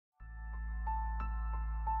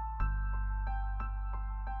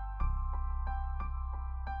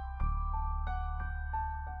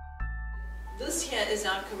This here is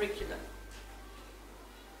our curriculum.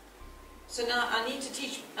 So now I need to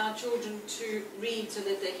teach our children to read so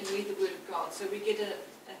that they can read the Word of God. So we get a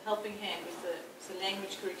helping hand with the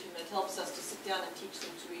language curriculum that helps us to sit down and teach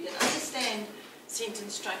them to read and understand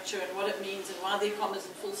sentence structure and what it means and why there are commas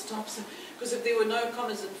and full stops. Because if there were no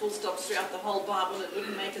commas and full stops throughout the whole Bible, it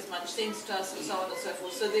wouldn't make as much sense to us and so on and so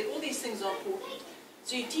forth. So all these things are important.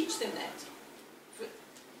 So you teach them that.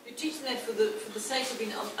 You teach them that for the sake of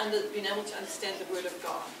being able to understand the Word of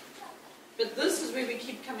God. But this is where we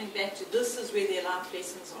keep coming back to. This is where their life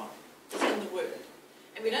lessons are. It's in the Word.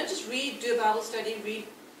 And we don't just do a Bible study, we're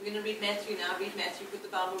going to read Matthew now, read Matthew, put the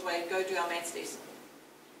Bible away, go do our maths lesson.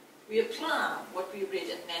 We apply what we read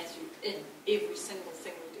in Matthew in every single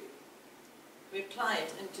thing we do. We apply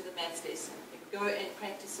it into the maths lesson. We go and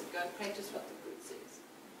practice it, go and practice what the Word says.